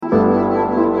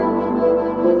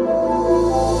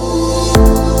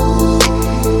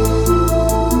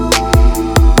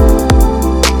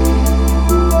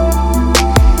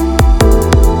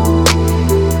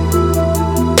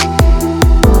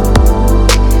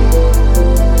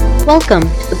Welcome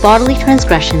to the Bodily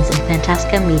Transgressions in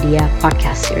Fantastica Media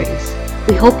podcast series.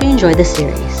 We hope you enjoy the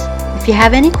series. If you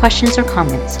have any questions or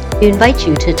comments, we invite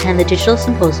you to attend the Digital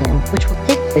Symposium, which will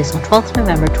take place on 12th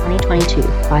November 2022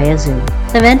 via Zoom.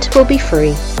 The event will be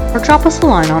free, or drop us a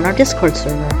line on our Discord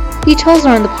server. Details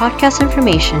are in the podcast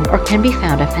information or can be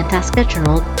found at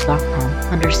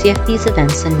fantasticajournal.com under CFB's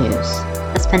events and news.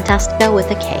 That's Fantastica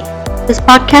with a K. This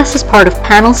podcast is part of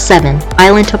Panel 7,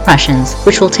 Violent Oppressions,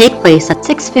 which will take place at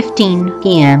 6:15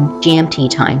 p.m. GMT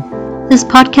time. This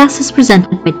podcast is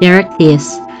presented by Derek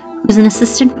Theus, who is an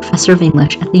assistant professor of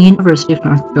English at the University of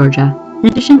North Georgia. In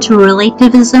addition to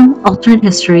Relativism, Alternate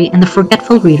History, and The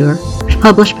Forgetful Reader, which was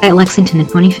published by Lexington in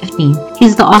 2015, he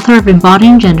is the author of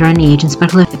Embodying Gender and Age in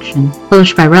Speculative Fiction,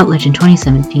 published by Routledge in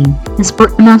 2017, and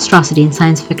Sport and Monstrosity in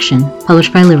Science Fiction,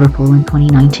 published by Liverpool in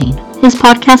 2019. His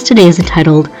podcast today is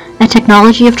entitled A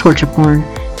Technology of Torture Porn,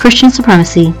 Christian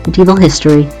Supremacy, Medieval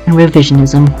History, and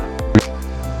Revisionism.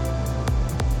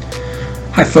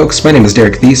 Hi folks, my name is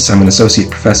Derek Theus. I'm an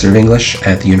associate professor of English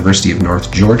at the University of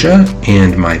North Georgia,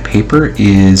 and my paper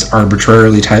is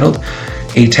arbitrarily titled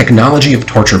A Technology of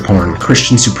Torture Porn,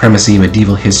 Christian Supremacy,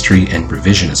 Medieval History, and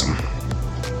Revisionism.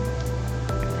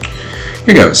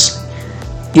 Here goes.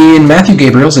 In Matthew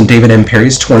Gabriel's and David M.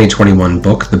 Perry's 2021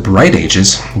 book, The Bright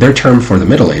Ages, their term for the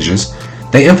Middle Ages,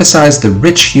 they emphasize the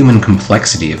rich human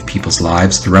complexity of people's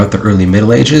lives throughout the early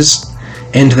Middle Ages,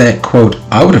 and that, quote,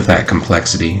 out of that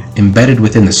complexity, embedded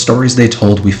within the stories they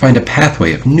told, we find a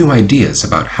pathway of new ideas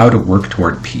about how to work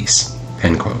toward peace,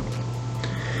 end quote.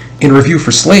 In review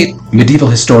for Slate, medieval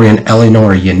historian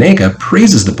Eleanor Janega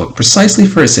praises the book precisely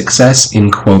for its success in,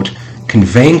 quote,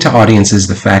 conveying to audiences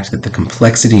the fact that the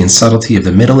complexity and subtlety of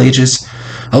the Middle Ages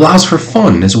allows for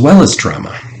fun as well as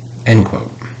drama, end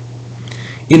quote.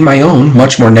 In my own,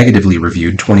 much more negatively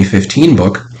reviewed 2015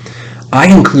 book, I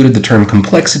included the term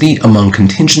complexity among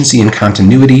contingency and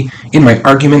continuity in my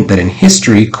argument that in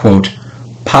history, quote,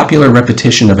 popular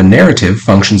repetition of a narrative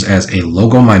functions as a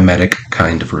logomimetic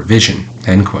kind of revision,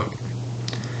 end quote.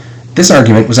 This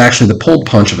argument was actually the pulled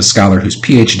punch of a scholar whose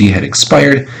PhD had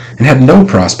expired and had no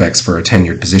prospects for a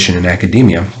tenured position in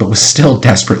academia, but was still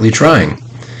desperately trying.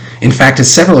 In fact, as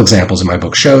several examples in my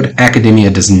book showed, academia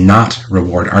does not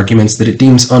reward arguments that it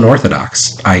deems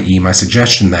unorthodox, i.e. my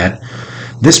suggestion that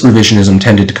this revisionism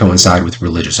tended to coincide with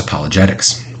religious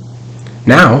apologetics.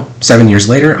 Now, 7 years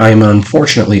later, I am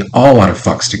unfortunately all out of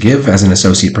fucks to give as an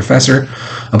associate professor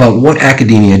about what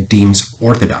academia deems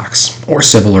orthodox, or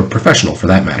civil or professional for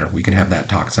that matter. We can have that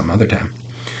talk some other time.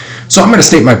 So I'm going to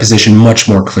state my position much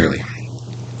more clearly.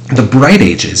 The Bright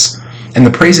Ages, and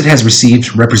the praise it has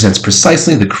received, represents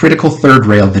precisely the critical third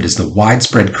rail that is the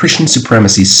widespread Christian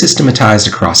supremacy systematized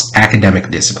across academic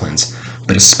disciplines,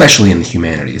 but especially in the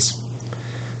humanities.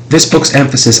 This book's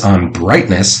emphasis on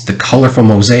brightness, the colorful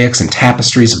mosaics and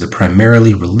tapestries of the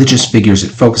primarily religious figures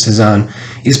it focuses on,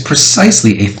 is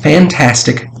precisely a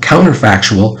fantastic,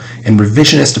 counterfactual, and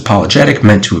revisionist apologetic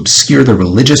meant to obscure the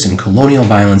religious and colonial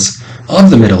violence of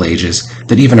the Middle Ages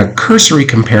that even a cursory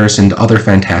comparison to other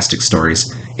fantastic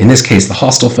stories, in this case the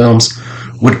Hostel films,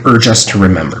 would urge us to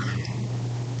remember.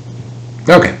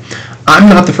 Okay, I'm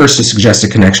not the first to suggest a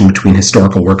connection between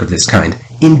historical work of this kind,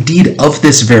 indeed of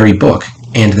this very book,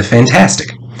 and the fantastic.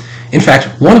 In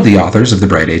fact, one of the authors of The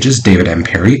Bright Ages, David M.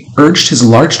 Perry, urged his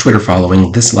large Twitter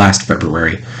following this last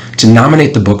February to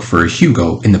nominate the book for a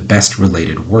Hugo in the Best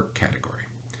Related Work category.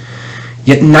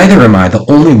 Yet neither am I the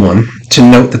only one to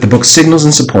note that the book signals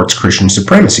and supports Christian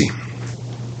supremacy.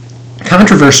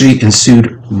 Controversy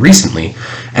ensued recently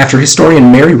after historian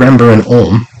Mary Remburn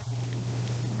Olm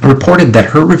reported that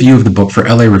her review of the book for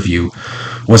LA Review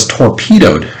was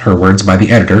torpedoed, her words, by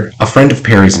the editor, a friend of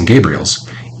Perry's and Gabriel's,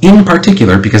 in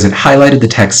particular because it highlighted the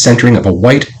text centering of a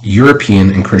white,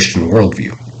 European, and Christian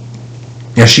worldview.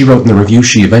 As she wrote in the review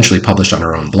she eventually published on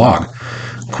her own blog,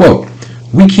 quote,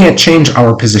 we can't change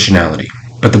our positionality,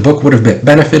 but the book would have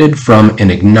benefited from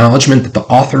an acknowledgement that the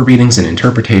author readings and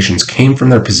interpretations came from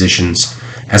their positions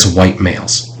as white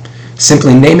males.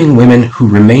 Simply naming women who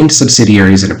remained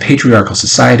subsidiaries in a patriarchal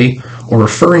society or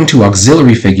referring to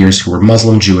auxiliary figures who were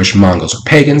Muslim, Jewish, Mongols, or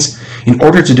pagans in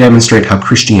order to demonstrate how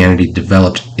Christianity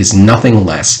developed is nothing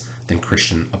less than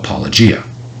Christian apologia.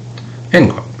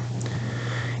 End quote.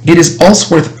 It is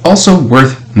also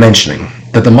worth mentioning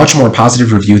that the much more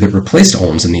positive review that replaced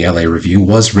Olm's in the LA Review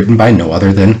was written by no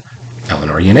other than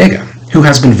Eleanor Janega, who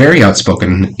has been very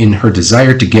outspoken in her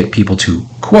desire to get people to,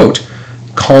 quote,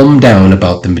 calm down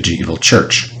about the medieval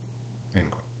church,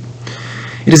 end quote.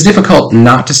 It is difficult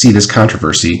not to see this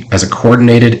controversy as a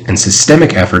coordinated and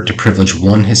systemic effort to privilege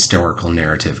one historical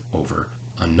narrative over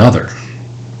another.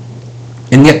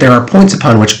 and yet there are points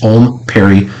upon which Ulm,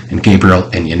 Perry, and Gabriel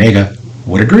and Yanega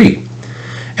would agree.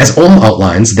 As Ulm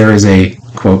outlines, there is a,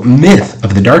 quote, myth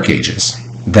of the Dark Ages,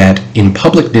 that in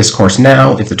public discourse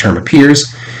now, if the term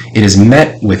appears, it is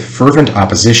met with fervent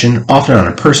opposition, often on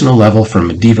a personal level from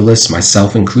medievalists,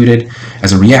 myself included,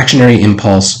 as a reactionary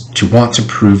impulse to want to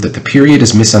prove that the period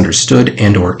is misunderstood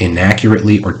and or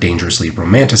inaccurately or dangerously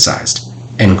romanticized,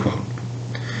 end quote.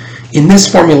 In this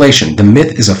formulation, the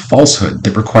myth is a falsehood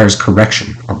that requires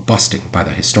correction or busting by the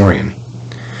historian.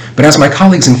 But as my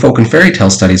colleagues in folk and fairy tale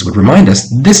studies would remind us,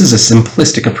 this is a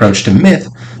simplistic approach to myth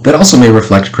that also may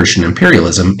reflect Christian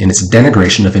imperialism in its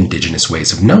denigration of indigenous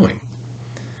ways of knowing.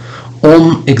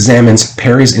 Ulm examines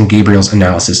Perry's and Gabriel's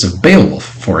analysis of Beowulf,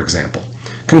 for example,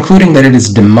 concluding that it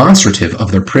is demonstrative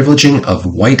of their privileging of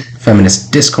white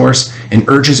feminist discourse and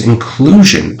urges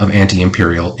inclusion of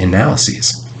anti-imperial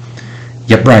analyses.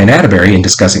 Yet Brian Atterbury, in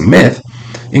discussing myth,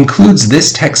 includes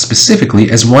this text specifically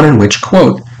as one in which,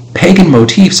 quote, pagan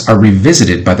motifs are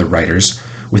revisited by the writers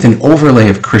with an overlay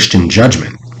of Christian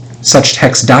judgment. Such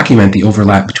texts document the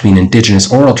overlap between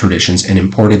indigenous oral traditions and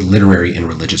imported literary and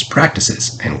religious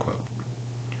practices, end quote.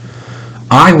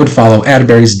 I would follow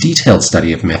Atterbury's detailed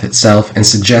study of myth itself and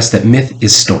suggest that myth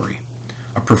is story,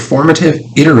 a performative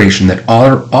iteration that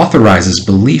authorizes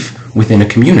belief within a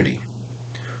community.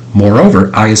 Moreover,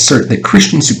 I assert that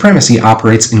Christian supremacy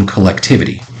operates in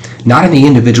collectivity, not in the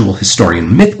individual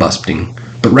historian myth-busting,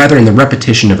 but rather in the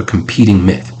repetition of a competing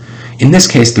myth. In this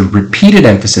case, the repeated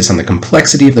emphasis on the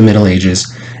complexity of the Middle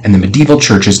Ages and the medieval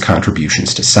church's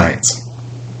contributions to science.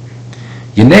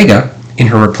 Yanega, in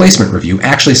her replacement review,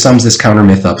 actually sums this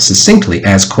counter-myth up succinctly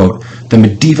as, quote, the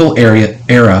medieval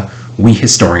era we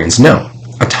historians know,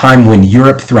 a time when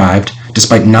Europe thrived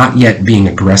despite not yet being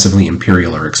aggressively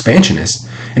imperial or expansionist,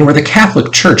 and where the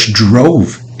Catholic Church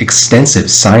drove extensive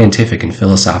scientific and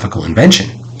philosophical invention,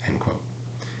 end quote.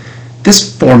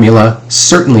 This formula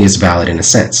certainly is valid in a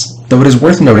sense, though it is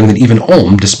worth noting that even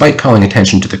Ulm, despite calling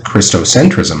attention to the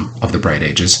Christocentrism of the Bright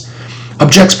Ages,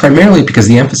 objects primarily because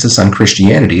the emphasis on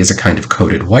Christianity is a kind of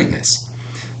coded whiteness,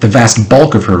 the vast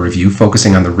bulk of her review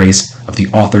focusing on the race of the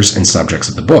authors and subjects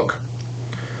of the book.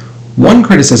 One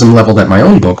criticism leveled at my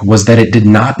own book was that it did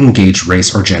not engage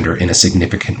race or gender in a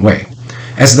significant way,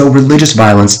 as though religious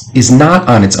violence is not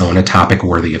on its own a topic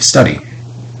worthy of study.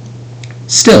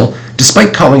 Still,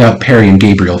 despite calling out Perry and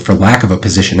Gabriel for lack of a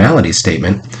positionality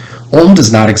statement, Ulm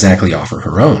does not exactly offer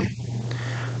her own.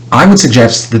 I would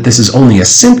suggest that this is only a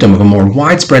symptom of a more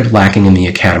widespread lacking in the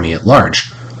academy at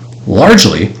large,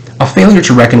 largely a failure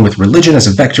to reckon with religion as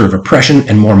a vector of oppression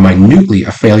and more minutely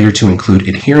a failure to include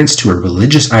adherence to a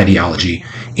religious ideology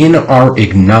in our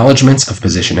acknowledgments of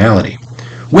positionality,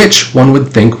 which one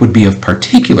would think would be of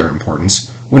particular importance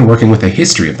when working with a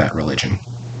history of that religion.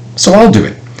 So I'll do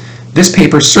it. This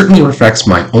paper certainly reflects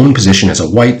my own position as a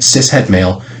white, cishet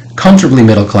male, comfortably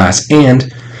middle class,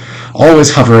 and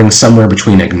always hovering somewhere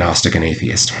between agnostic and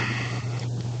atheist.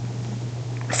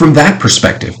 From that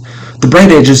perspective, The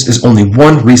Bright Ages is only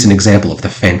one recent example of the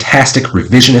fantastic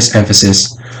revisionist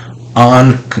emphasis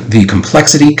on the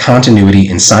complexity, continuity,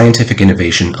 and scientific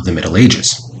innovation of the Middle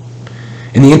Ages.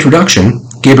 In the introduction,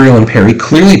 Gabriel and Perry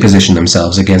clearly position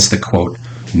themselves against the, quote,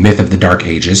 myth of the Dark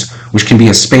Ages, which can be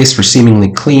a space for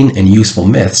seemingly clean and useful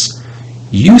myths,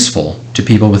 useful to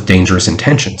people with dangerous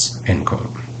intentions, end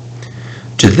quote.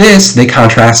 To this, they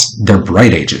contrast their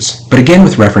Bright Ages, but again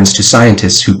with reference to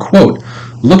scientists who, quote,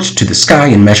 looked to the sky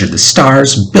and measured the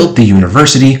stars, built the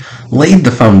university, laid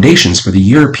the foundations for the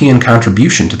European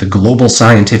contribution to the global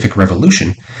scientific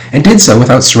revolution, and did so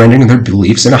without surrendering their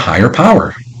beliefs in a higher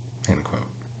power, end quote.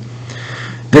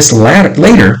 This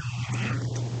later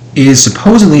is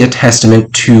supposedly a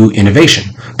testament to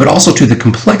innovation, but also to the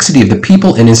complexity of the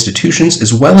people and institutions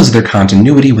as well as their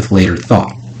continuity with later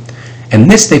thought. And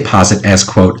this they posit as,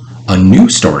 quote, a new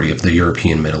story of the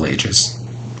European Middle Ages,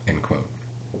 end quote.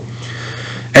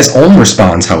 As Ulm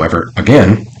responds, however,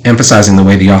 again, emphasizing the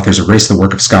way the authors erase the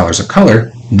work of scholars of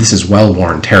color, this is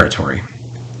well-worn territory.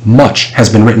 Much has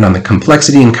been written on the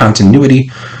complexity and continuity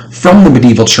from the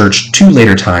medieval church to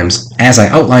later times, as I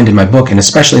outlined in my book, and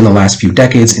especially in the last few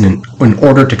decades, in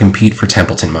order to compete for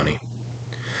Templeton money.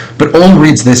 But Ulm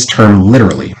reads this term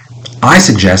literally. I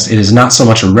suggest it is not so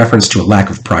much a reference to a lack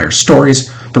of prior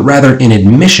stories, but rather an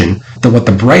admission that what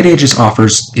the Bright Ages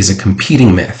offers is a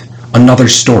competing myth, another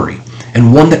story,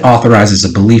 and one that authorizes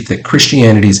a belief that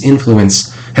Christianity's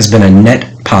influence has been a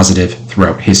net positive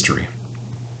throughout history.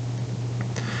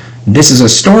 This is a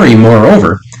story,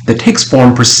 moreover, that takes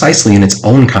form precisely in its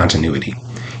own continuity,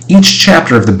 each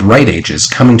chapter of the Bright Ages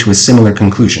coming to a similar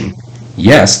conclusion.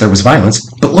 Yes, there was violence,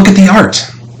 but look at the art!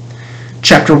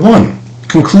 Chapter 1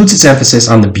 concludes its emphasis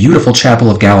on the beautiful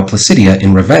chapel of Galla Placidia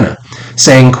in Ravenna,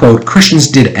 saying, quote, Christians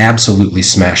did absolutely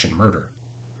smash and murder.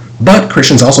 But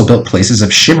Christians also built places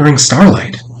of shimmering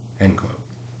starlight, end quote.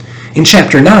 In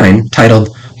chapter 9,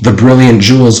 titled The Brilliant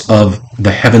Jewels of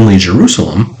the Heavenly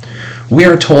Jerusalem, we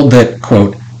are told that,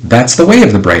 quote, that's the way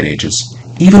of the bright ages.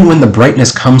 Even when the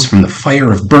brightness comes from the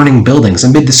fire of burning buildings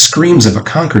amid the screams of a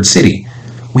conquered city,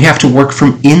 we have to work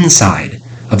from inside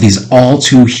of these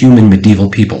all-too-human medieval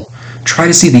people, try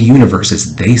to see the universe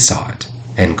as they saw it,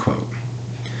 end quote.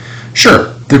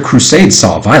 Sure, the Crusades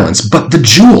saw violence, but the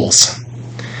jewels!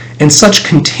 And such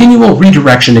continual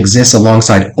redirection exists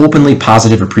alongside openly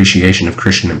positive appreciation of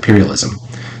Christian imperialism,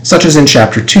 such as in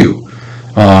chapter 2,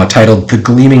 titled The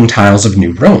Gleaming Tiles of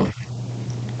New Rome,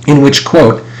 in which,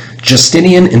 quote,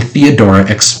 Justinian and Theodora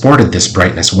exported this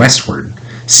brightness westward,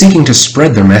 seeking to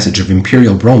spread their message of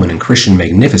imperial Roman and Christian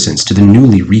magnificence to the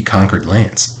newly reconquered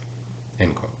lands,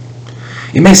 end quote.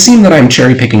 It may seem that I am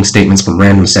cherry-picking statements from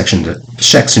random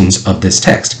sections of this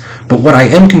text, but what I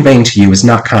am conveying to you is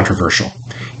not controversial.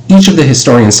 Each of the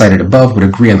historians cited above would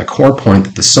agree on the core point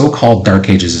that the so-called Dark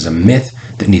Ages is a myth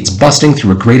that needs busting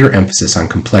through a greater emphasis on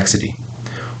complexity.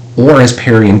 Or, as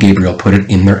Perry and Gabriel put it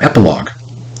in their epilogue,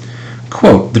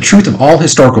 quote, the truth of all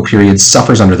historical periods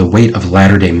suffers under the weight of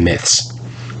latter-day myths.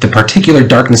 The particular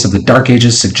darkness of the Dark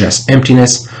Ages suggests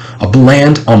emptiness, a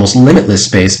bland, almost limitless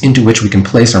space into which we can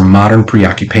place our modern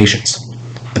preoccupations.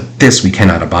 But this we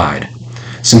cannot abide.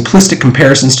 Simplistic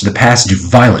comparisons to the past do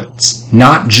violence,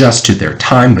 not just to their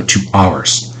time, but to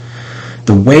ours.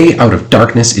 The way out of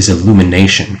darkness is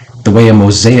illumination, the way a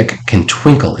mosaic can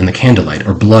twinkle in the candlelight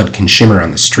or blood can shimmer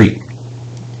on the street,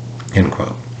 end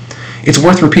quote. It's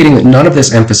worth repeating that none of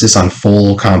this emphasis on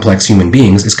full, complex human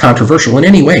beings is controversial in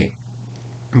any way,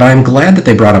 but I'm glad that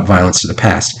they brought up violence to the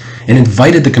past and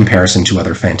invited the comparison to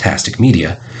other fantastic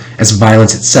media, as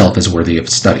violence itself is worthy of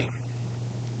study.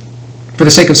 For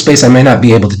the sake of space, I may not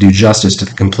be able to do justice to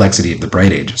the complexity of the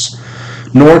Bright Ages,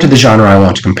 nor to the genre I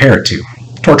want to compare it to,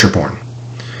 torture porn.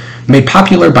 Made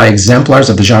popular by exemplars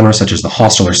of the genre such as the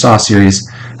Hostel or Saw series,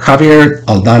 Javier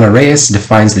Aldana Reyes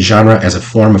defines the genre as a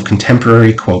form of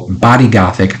contemporary, quote, body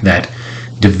gothic that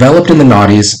developed in the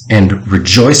noughties and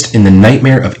rejoiced in the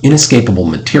nightmare of inescapable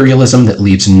materialism that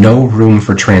leaves no room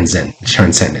for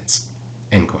transcendence,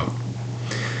 end quote.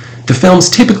 The films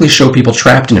typically show people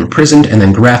trapped and imprisoned and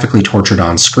then graphically tortured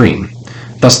on screen.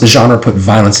 Thus, the genre put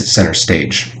violence at center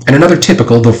stage. And another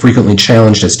typical, though frequently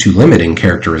challenged as too limiting,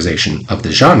 characterization of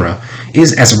the genre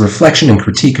is as a reflection and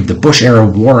critique of the Bush-era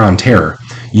war on terror,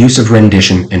 use of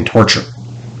rendition, and torture.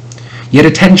 Yet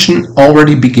a tension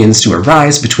already begins to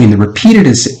arise between the repeated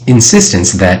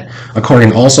insistence that,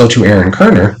 according also to Aaron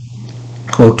Kerner,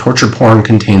 quote, torture porn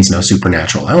contains no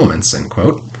supernatural elements, end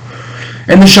quote,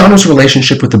 and the genre's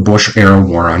relationship with the Bush-era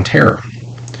war on terror.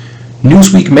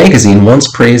 Newsweek magazine once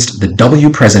praised the W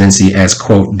presidency as,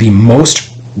 quote, the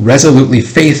most resolutely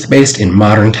faith-based in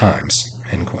modern times,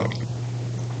 end quote.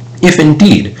 If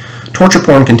indeed torture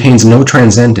porn contains no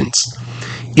transcendence,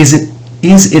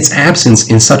 is its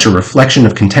absence in such a reflection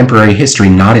of contemporary history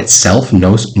not itself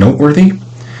noteworthy?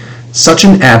 Such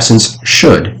an absence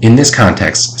should, in this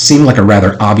context, seem like a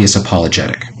rather obvious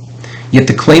apologetic. Yet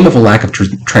the claim of a lack of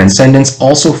transcendence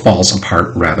also falls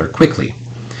apart rather quickly.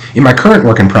 In my current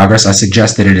work in progress, I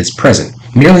suggest that it is present,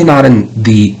 merely not in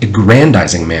the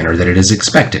aggrandizing manner that it is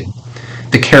expected.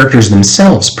 The characters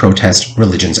themselves protest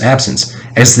religion's absence,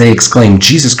 as they exclaim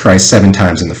Jesus Christ 7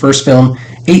 times in the first film,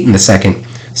 8 in the second,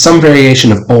 some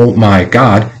variation of oh my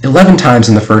God 11 times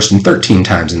in the first and 13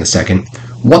 times in the second,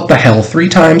 what the hell 3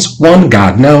 times, 1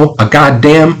 God no, a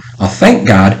goddamn, a thank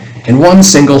God, and 1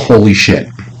 single holy shit.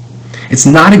 It's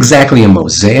not exactly a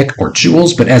mosaic or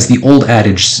jewels, but as the old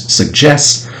adage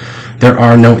suggests, there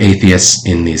are no atheists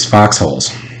in these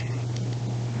foxholes.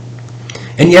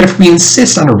 And yet if we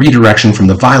insist on a redirection from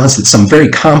the violence that some very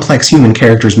complex human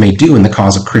characters may do in the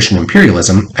cause of Christian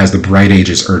imperialism, as the Bright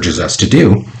Ages urges us to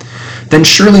do, then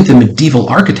surely the medieval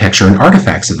architecture and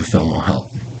artifacts of the film will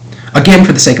help. Again,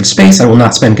 for the sake of space, I will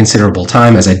not spend considerable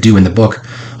time, as I do in the book,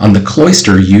 on the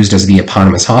cloister used as the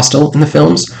eponymous hostel in the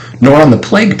films, nor on the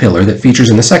plague pillar that features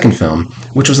in the second film,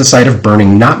 which was the site of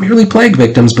burning not merely plague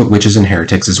victims, but witches and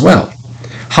heretics as well.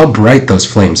 How bright those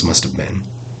flames must have been.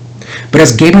 But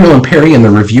as Gabriel and Perry and the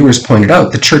reviewers pointed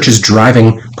out, the church is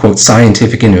driving, quote,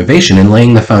 scientific innovation and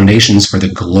laying the foundations for the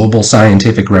global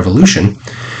scientific revolution.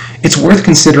 It's worth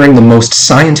considering the most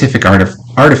scientific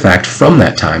artifact from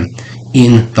that time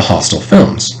in the Hostel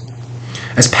films.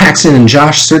 As Paxton and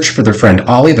Josh search for their friend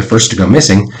Ollie, the first to go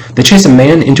missing, they chase a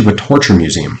man into a torture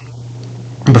museum.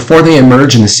 Before they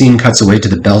emerge and the scene cuts away to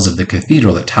the bells of the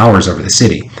cathedral that towers over the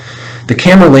city, the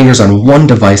camera lingers on one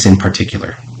device in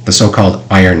particular, the so-called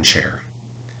iron chair.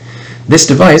 This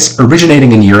device,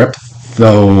 originating in Europe,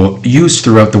 though used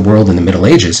throughout the world in the Middle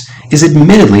Ages, is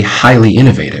admittedly highly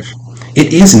innovative.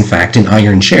 It is, in fact, an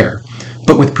iron chair,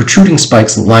 but with protruding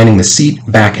spikes lining the seat,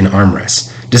 back, and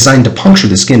armrests, designed to puncture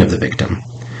the skin of the victim.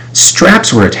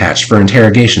 Straps were attached for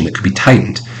interrogation that could be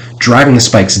tightened, driving the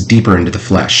spikes deeper into the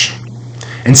flesh.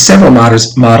 And several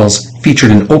models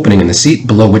featured an opening in the seat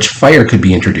below which fire could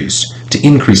be introduced to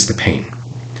increase the pain.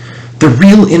 The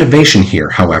real innovation here,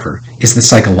 however, is the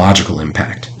psychological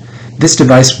impact. This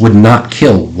device would not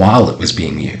kill while it was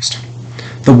being used.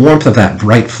 The warmth of that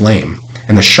bright flame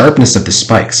and the sharpness of the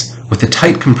spikes, with the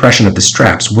tight compression of the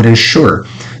straps, would ensure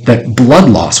that blood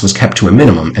loss was kept to a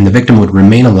minimum and the victim would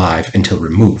remain alive until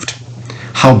removed.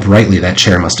 How brightly that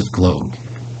chair must have glowed.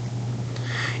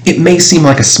 It may seem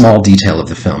like a small detail of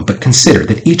the film, but consider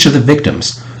that each of the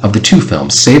victims of the two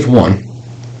films, save one,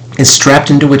 is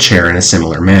strapped into a chair in a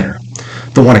similar manner.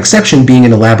 The one exception being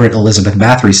an elaborate Elizabeth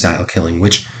Bathory-style killing,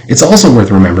 which it's also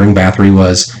worth remembering Bathory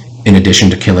was, in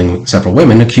addition to killing several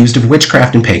women, accused of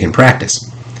witchcraft and pagan practice.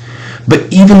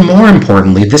 But even more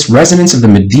importantly, this resonance of the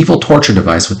medieval torture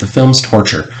device with the film's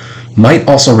torture might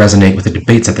also resonate with the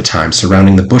debates at the time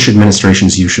surrounding the Bush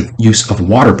administration's use of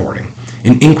waterboarding,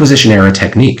 an Inquisition-era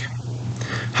technique.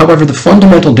 However, the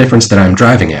fundamental difference that I'm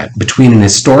driving at between an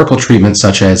historical treatment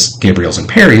such as Gabriel's and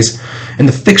Perry's and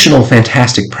the fictional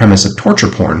fantastic premise of torture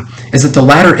porn is that the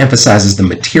latter emphasizes the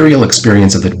material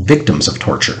experience of the victims of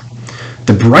torture.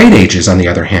 The Bright Ages, on the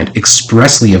other hand,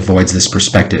 expressly avoids this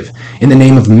perspective in the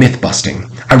name of myth-busting,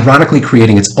 ironically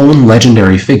creating its own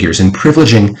legendary figures and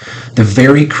privileging the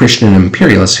very Christian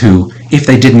imperialists who, if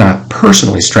they did not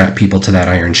personally strap people to that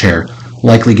iron chair,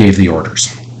 likely gave the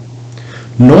orders.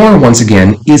 Nor, once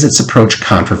again, is its approach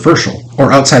controversial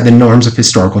or outside the norms of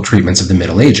historical treatments of the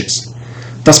Middle Ages.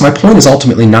 Thus, my point is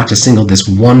ultimately not to single this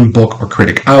one book or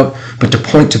critic out, but to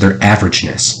point to their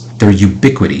averageness, their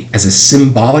ubiquity as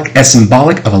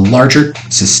symbolic of a larger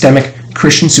systemic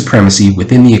Christian supremacy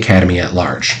within the Academy at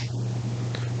large.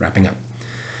 Wrapping up.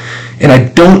 And I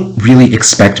don't really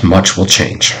expect much will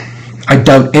change. I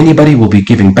doubt anybody will be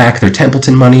giving back their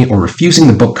Templeton money or refusing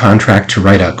the book contract to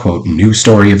write a, quote, new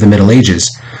story of the Middle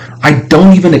Ages. I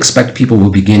don't even expect people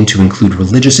will begin to include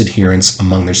religious adherence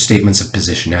among their statements of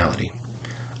positionality.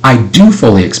 I do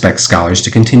fully expect scholars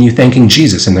to continue thanking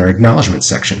Jesus in their acknowledgement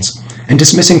sections and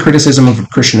dismissing criticism of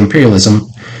Christian imperialism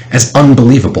as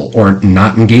unbelievable or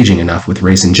not engaging enough with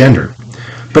race and gender.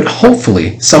 But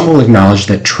hopefully some will acknowledge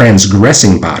that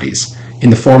transgressing bodies in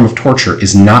the form of torture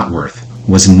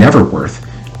was never worth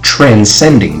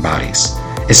transcending bodies,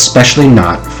 especially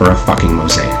not for a fucking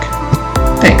mosaic.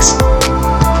 Thanks.